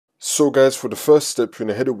So guys, for the first step, you're going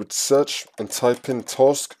to head over to search and type in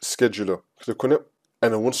task scheduler. Click on it,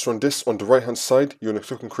 and then once you're on this, on the right hand side, you're going to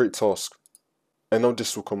click on create task. And now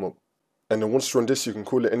this will come up. And then once you're on this, you can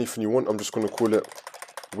call it anything you want. I'm just going to call it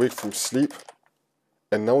wake from sleep.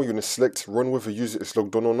 And now you're going to select run whether user is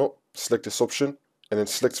logged on or not. Select this option, and then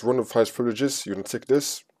select run with highest privileges. You're going to tick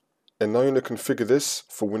this. And now you're going to configure this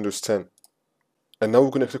for Windows 10. And now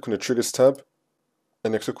we're going to click on the triggers tab,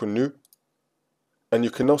 and then click on new. And you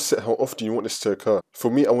can now set how often you want this to occur. For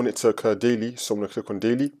me, I want it to occur daily, so I'm going to click on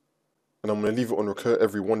daily. And I'm going to leave it on recur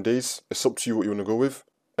every 1 day. It's up to you what you want to go with.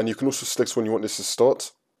 And you can also select when you want this to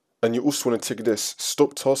start. And you also want to tick this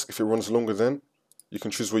stop task if it runs longer than. You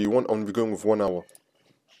can choose what you want. I'm going to be going with 1 hour.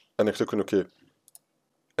 And then click on OK.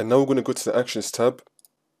 And now we're going to go to the actions tab.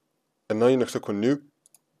 And now you're going to click on new.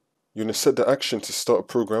 You're going to set the action to start a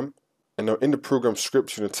program. And now in the program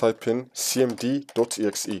script, you're going to type in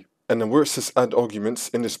cmd.exe. And then where it says add arguments,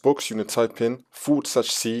 in this box you're going to type in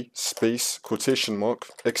 /c space quotation mark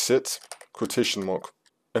exit quotation mark.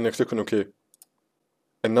 And then click on OK.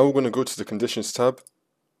 And now we're going to go to the conditions tab.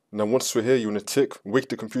 Now once we're here, you're going to tick wake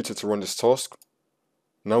the computer to run this task.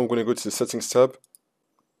 Now we're going to go to the settings tab.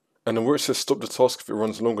 And then where it says stop the task if it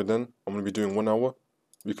runs longer than, I'm going to be doing 1 hour.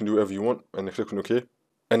 You can do whatever you want, and then click on OK.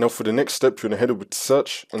 And now for the next step, you're going to head over to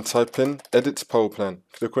search and type in edit power plan.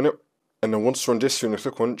 Click on it. And then once you're on this, you're going to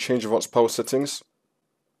click on change advanced power settings.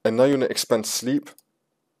 And now you're going to expand sleep.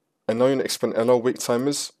 And now you're going to expand LR wake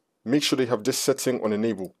timers. Make sure they have this setting on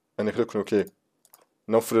enable. And then click on OK.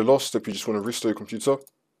 Now for the last step, you just want to restore your computer.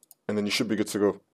 And then you should be good to go.